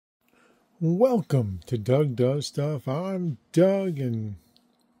Welcome to Doug Does Stuff. I'm Doug, and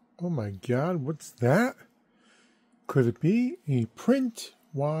oh my God, what's that? Could it be a print?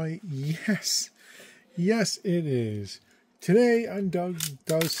 Why, yes. Yes, it is. Today on Doug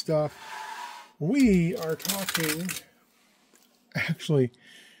Does Stuff, we are talking,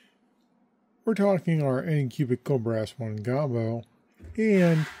 we're talking our Anycubic Kobra S1 Combo,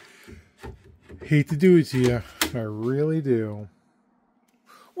 and hate to do it to you, I really do.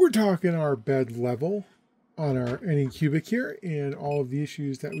 We're talking our bed level on our Anycubic here and all of the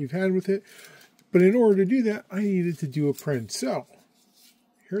issues that we've had with it. But in order to do that, I needed to do a print. So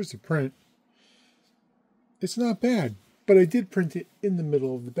here's the print. It's not bad, but I did print it in the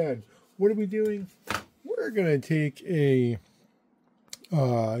middle of the bed. What are we doing? We're going to take a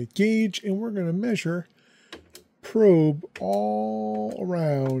gauge and we're going to measure, probe all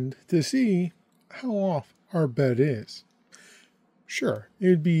around to see how off our bed is. Sure, it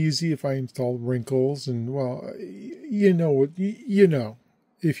would be easy if I installed wrinkles and, well, you know,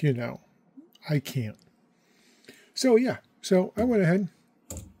 if you know. I can't. So, yeah. So, I went ahead,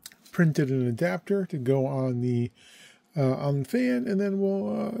 printed an adapter to go on the fan, and then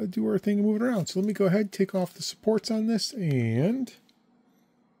we'll do our thing and move it around. So, let me go ahead, take off the supports on this, and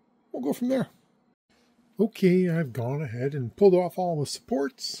we'll go from there. Okay, I've gone ahead and pulled off all the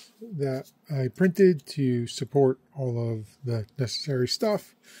supports that I printed to support all of the necessary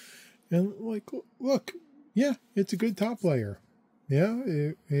stuff. And look, yeah, it's a good top layer. Yeah,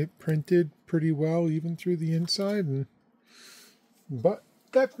 it printed pretty well even through the inside. But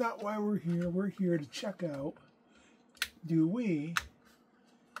that's not why we're here. We're here to check out, do we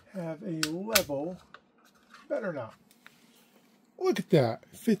have a level bed or not? Look at that.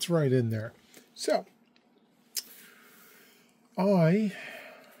 It fits right in there. So, I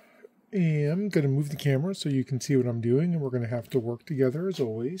am going to move the camera so you can see what I'm doing, and we're going to have to work together as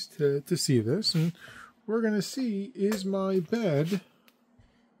always to see this. And we're going to see, is my bed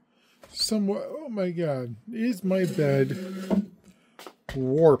somewhat, oh my God, is my bed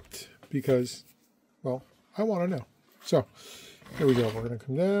warped? Because, well, I want to know. So, here we go. We're going to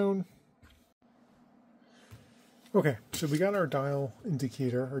come down. Okay, so we got our dial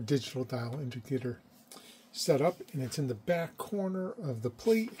indicator, our digital dial indicator set up, and it's in the back corner of the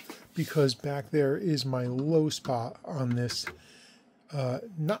plate because back there is my low spot on this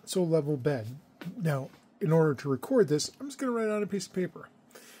not so level bed. Now, in order to record this, I'm just going to write on a piece of paper,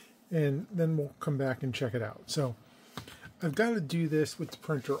 and then we'll come back and check it out. So I've got to do this with the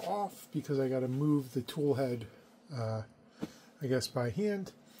printer off because I got to move the tool head, I guess, by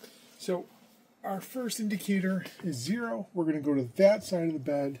hand. So our first indicator is 0. We're going to go to that side of the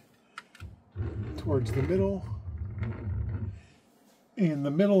bed, towards the middle, and the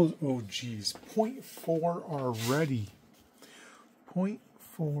middle is, oh geez, 0.4 already, 0.47.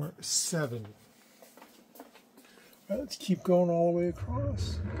 All right, let's keep going all the way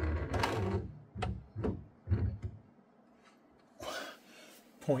across.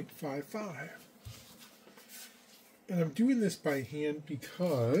 0.55. And I'm doing this by hand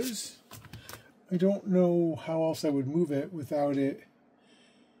because I don't know how else I would move it without it,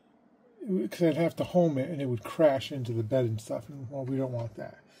 because I'd have to home it and it would crash into the bed and stuff, and well, we don't want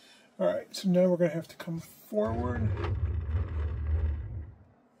that. All right, so now we're going to have to come forward.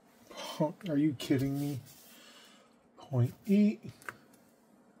 Oh, are you kidding me? 0.8.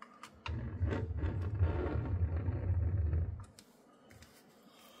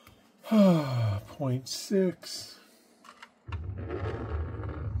 0.6.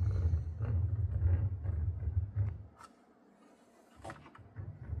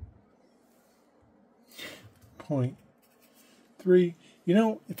 0.3. You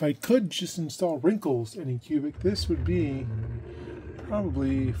know, if I could just install wrinkles in Anycubic, this would be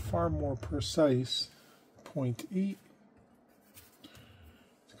probably far more precise. 0.8.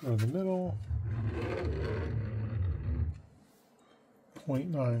 Let's go to the middle.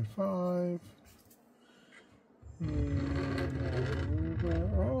 0.95. And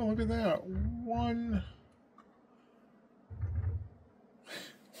oh, look at that.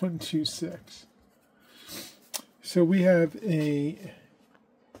 126. So we have a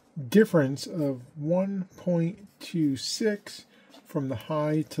difference of 1.26 from the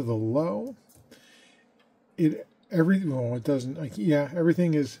high to the low.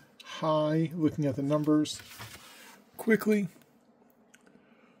 Everything is high. Looking at the numbers quickly,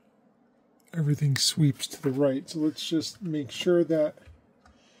 everything sweeps to the right. So let's just make sure that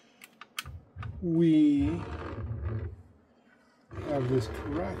we have this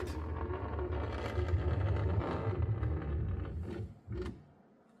correct.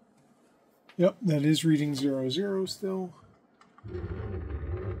 Yep, that is reading 00 still.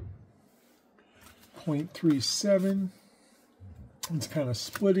 0.37. It's kind of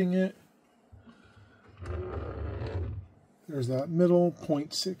splitting it. There's that middle,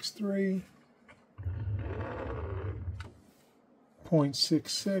 0.63.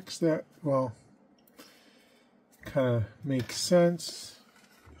 0.66. That, well, kind of makes sense.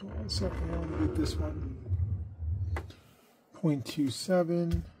 Hold on a second, I want to get this one.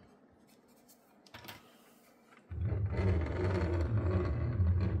 0.27.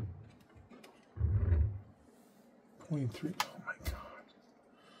 0.3. Oh my God.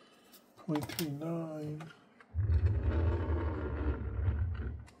 0.39.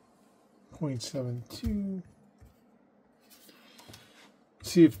 0.72.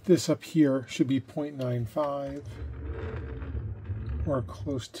 See if this up here should be 0.95 or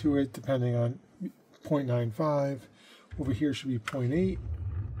close to it, depending on 0.95. Over here should be 0.8.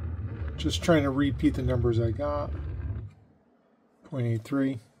 Just trying to repeat the numbers I got.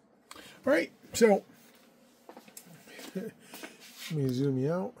 0.83. All right, so let me zoom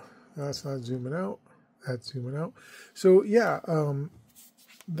you out. That's not zooming out. That's zooming out. So yeah,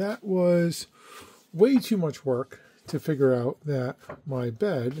 that was way too much work to figure out that my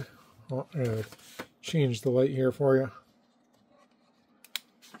bed, I'm going to change the light here for you,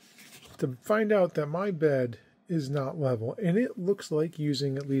 to find out that my bed is not level. And it looks like,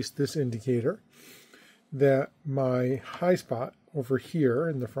 using at least this indicator, that my high spot over here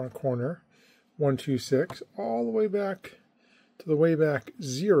in the front corner, 126, all the way back to the way back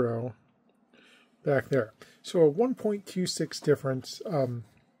 0 back there. So a 1.26 difference,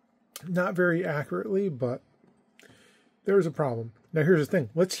 not very accurately, but there's a problem. Now here's the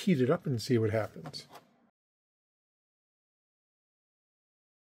thing. Let's heat it up and see what happens.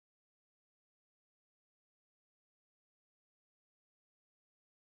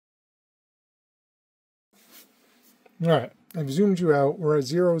 All right, I've zoomed you out. We're at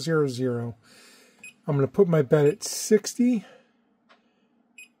 0, 0, 0. I'm going to put my bed at 60.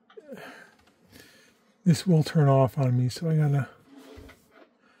 This will turn off on me, so I gotta...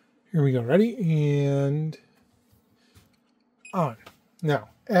 Here we go. Ready? And on. Now,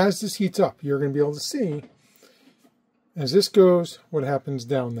 as this heats up, you're going to be able to see, as this goes, what happens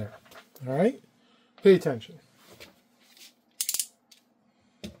down there. All right? Pay attention.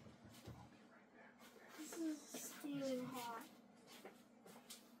 This is steaming hot.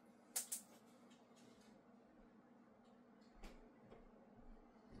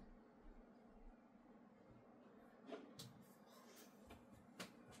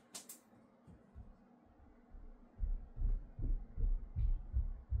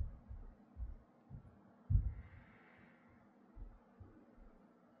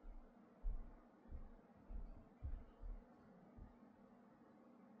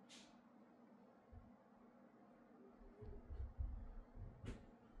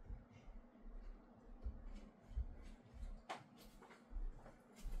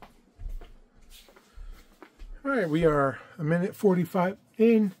 All right, we are a minute 45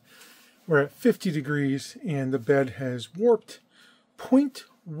 in. We're at 50 degrees, and the bed has warped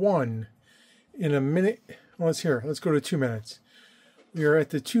 0.1 in a minute. Well, let's hear. Let's go to 2 minutes. We are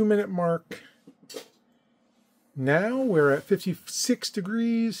at the 2-minute mark. Now we're at 56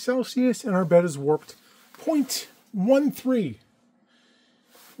 degrees Celsius, and our bed is warped 0.13.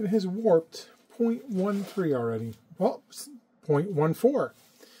 It has warped 0.13 already. Well, 0.14.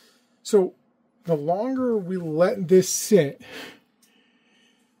 So the longer we let this sit,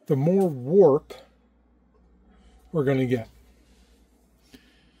 the more warp we're going to get.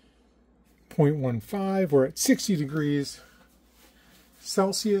 0.15, we're at 60 degrees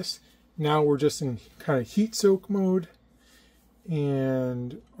Celsius. Now we're just in kind of heat soak mode,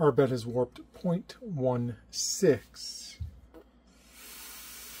 and our bed has warped 0.16.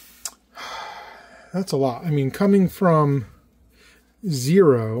 That's a lot. I mean, coming from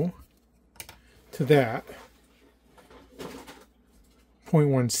 0 to that,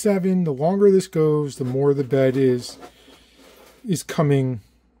 0.17, the longer this goes, the more the bed is coming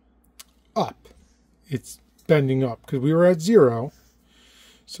up. It's bending up, because we were at 0,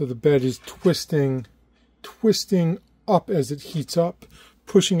 so the bed is twisting up as it heats up,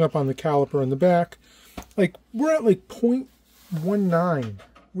 pushing up on the caliper in the back. Like, we're at like 0.19.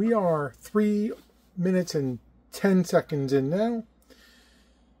 We are 3 minutes and 10 seconds in now.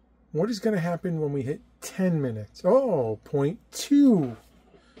 What is going to happen when we hit 10 minutes? Oh, 0.2.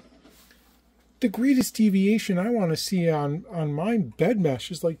 The greatest deviation I want to see on my bed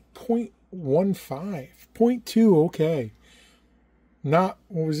mesh is like 0.15. 0.2, okay. Not,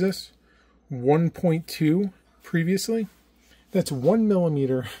 what was this? 1.2 previously? That's 1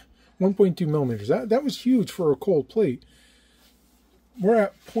 millimeter, 1.2 millimeters. That was huge for a cold plate. we're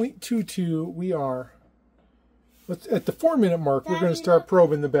at 0.22. We are at the 4-minute mark. We're going to start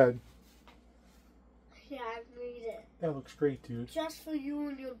probing the bed. Yeah, I made it. That looks great, dude. Just for you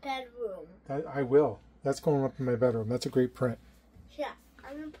in your bedroom. I will. That's going up in my bedroom. That's a great print. Yeah,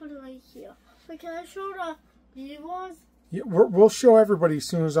 I'm going to put it right here. But can I show the viewers? Yeah, we'll show everybody as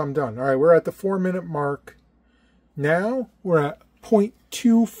soon as I'm done. All right, we're at the 4-minute mark. Now we're at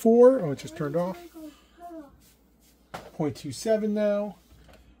 0.24. Oh, it just turned off. 0.27 now.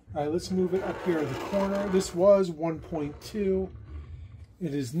 All right, let's move it up here in the corner. This was 1.2.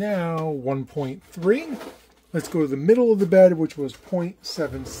 It is now 1.3. Let's go to the middle of the bed, which was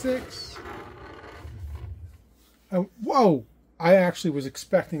 0.76. Whoa! I actually was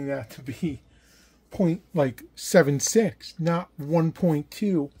expecting that to be 0.76, not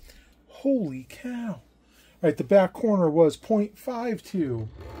 1.2. Holy cow! All right, the back corner was 0.52.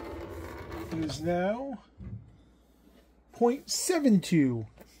 It is now 0.72.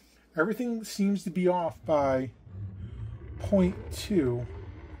 Everything seems to be off by 0.2.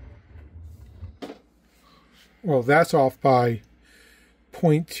 Well, that's off by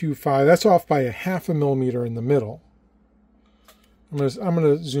 0.25. That's off by a 0.5 millimeter in the middle. I'm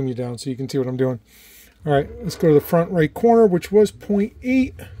gonna zoom you down so you can see what I'm doing. All right, let's go to the front right corner, which was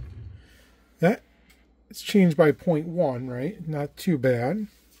 0.8. That it's changed by 0.1, right? Not too bad.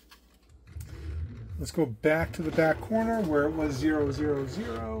 Let's go back to the back corner where it was 0, 0,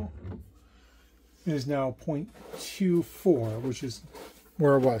 0. It is now 0.24, which is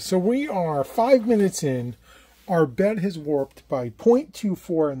where it was. So we are 5 minutes in. Our bed has warped by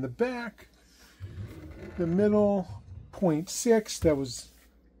 0.24 in the back. The middle, 0.6. That was,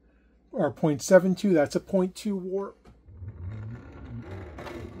 or 0.72. That's a 0.2 warp.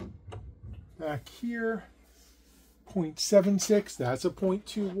 Back here, 0.76. That's a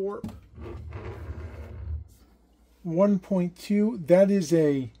 0.2 warp. 1.2. That is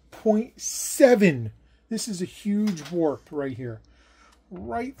a 0.7. This is a huge warp right here.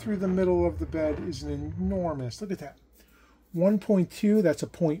 Right through the middle of the bed is an enormous, look at that. 1.2, that's a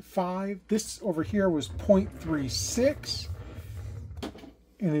 0.5. This over here was 0.36.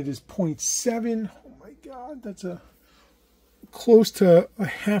 And it is 0.7. Oh my God, that's a close to a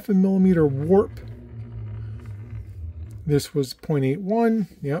 0.5 millimeter warp. This was 0.81.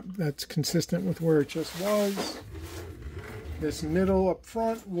 Yep, that's consistent with where it just was. This middle up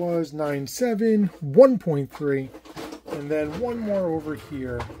front was 9.7, 1.3. And then one more over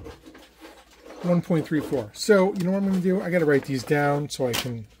here, 1.34. So, you know what I'm going to do? I got to write these down so I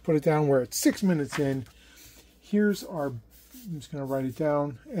can put it down where it's 6 minutes in. Here's our, I'm just going to write it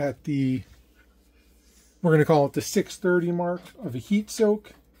down at the, we're going to call it the 6:30 mark of a heat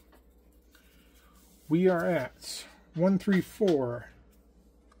soak. We are at 134.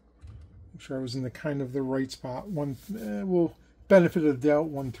 Make sure I was in the kind of the right spot. We'll benefit of the doubt,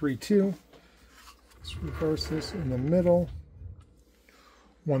 132. Let's reverse this in the middle.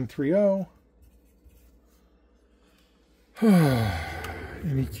 130.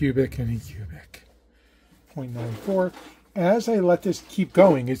 Anycubic. 0.94. As I let this keep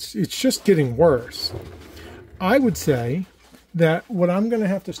going, it's just getting worse. I would say that what I'm going to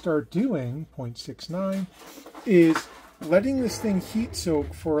have to start doing, 0.69, is letting this thing heat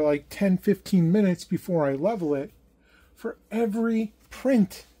soak for like 10-15 minutes before I level it for every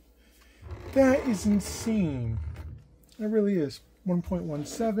print. That is insane. It really is.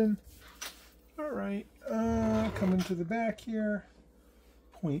 1.17. All right. Coming to the back here.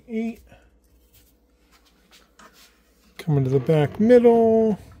 0.8. Coming to the back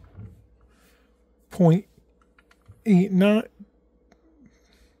middle. 0.89.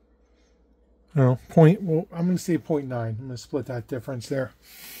 No, well, I'm going to say 0.9. I'm going to split that difference there.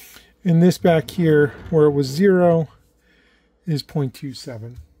 And this back here, where it was 0, is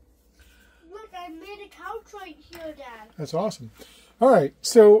 0.27. Right here, Dad. That's awesome. All right,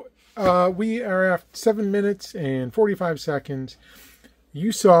 so we are at 7 minutes and 45 seconds.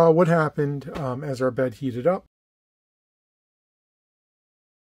 You saw what happened as our bed heated up.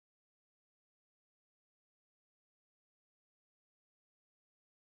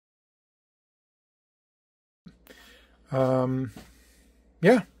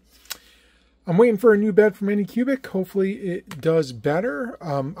 Yeah. I'm waiting for a new bed from Anycubic. Hopefully it does better.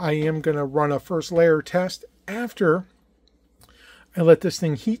 I am going to run a first layer test after I let this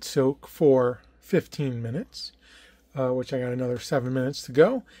thing heat soak for 15 minutes, which I got another 7 minutes to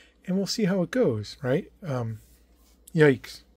go, and we'll see how it goes, right? Yikes.